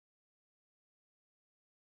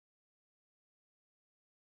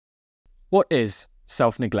What is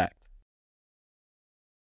self-neglect?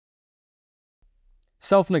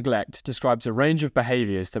 Self-neglect describes a range of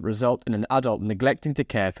behaviours that result in an adult neglecting to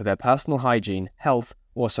care for their personal hygiene, health,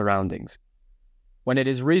 or surroundings. When it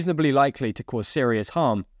is reasonably likely to cause serious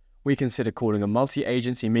harm, we consider calling a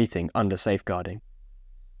multi-agency meeting under safeguarding.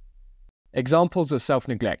 Examples of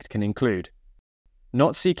self-neglect can include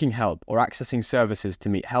not seeking help or accessing services to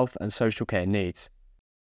meet health and social care needs,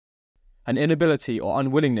 an inability or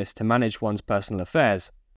unwillingness to manage one's personal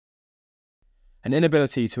affairs, an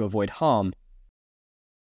inability to avoid harm,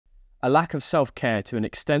 a lack of self-care to an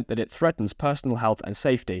extent that it threatens personal health and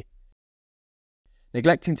safety,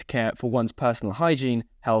 neglecting to care for one's personal hygiene,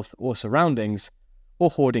 health, or surroundings,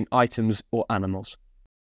 or hoarding items or animals.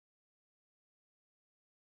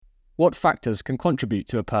 What factors can contribute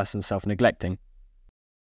to a person self-neglecting?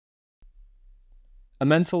 A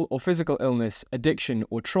mental or physical illness, addiction,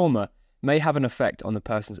 or trauma may have an effect on the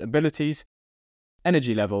person's abilities,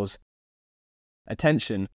 energy levels,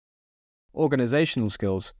 attention, organizational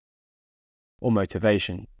skills, or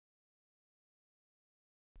motivation.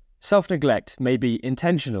 Self-neglect may be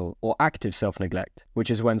intentional or active self-neglect,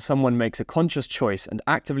 which is when someone makes a conscious choice and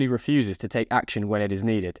actively refuses to take action when it is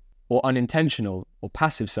needed, or unintentional or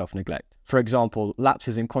passive self-neglect. For example,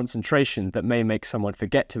 lapses in concentration that may make someone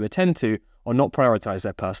forget to attend to or not prioritize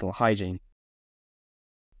their personal hygiene.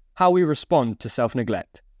 How we respond to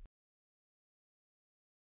self-neglect.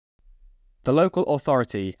 The local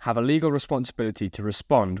authority have a legal responsibility to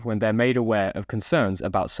respond when they're made aware of concerns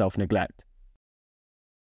about self-neglect.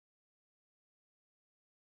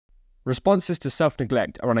 Responses to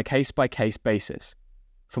self-neglect are on a case-by-case basis.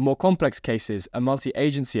 For more complex cases, a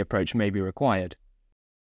multi-agency approach may be required.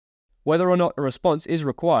 Whether or not a response is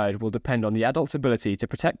required will depend on the adult's ability to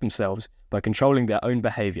protect themselves by controlling their own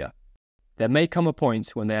behaviour. There may come a point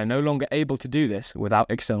when they are no longer able to do this without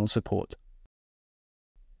external support.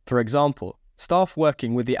 For example, staff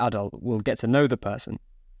working with the adult will get to know the person,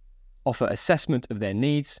 offer assessment of their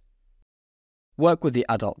needs, work with the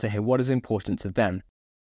adult to hear what is important to them,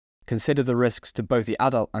 consider the risks to both the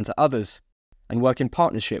adult and to others, and work in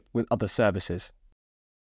partnership with other services.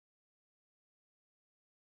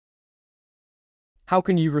 How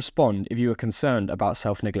can you respond if you are concerned about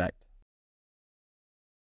self-neglect?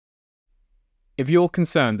 If you're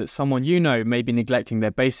concerned that someone you know may be neglecting their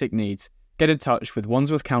basic needs, get in touch with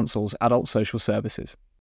Wandsworth Council's Adult Social Services.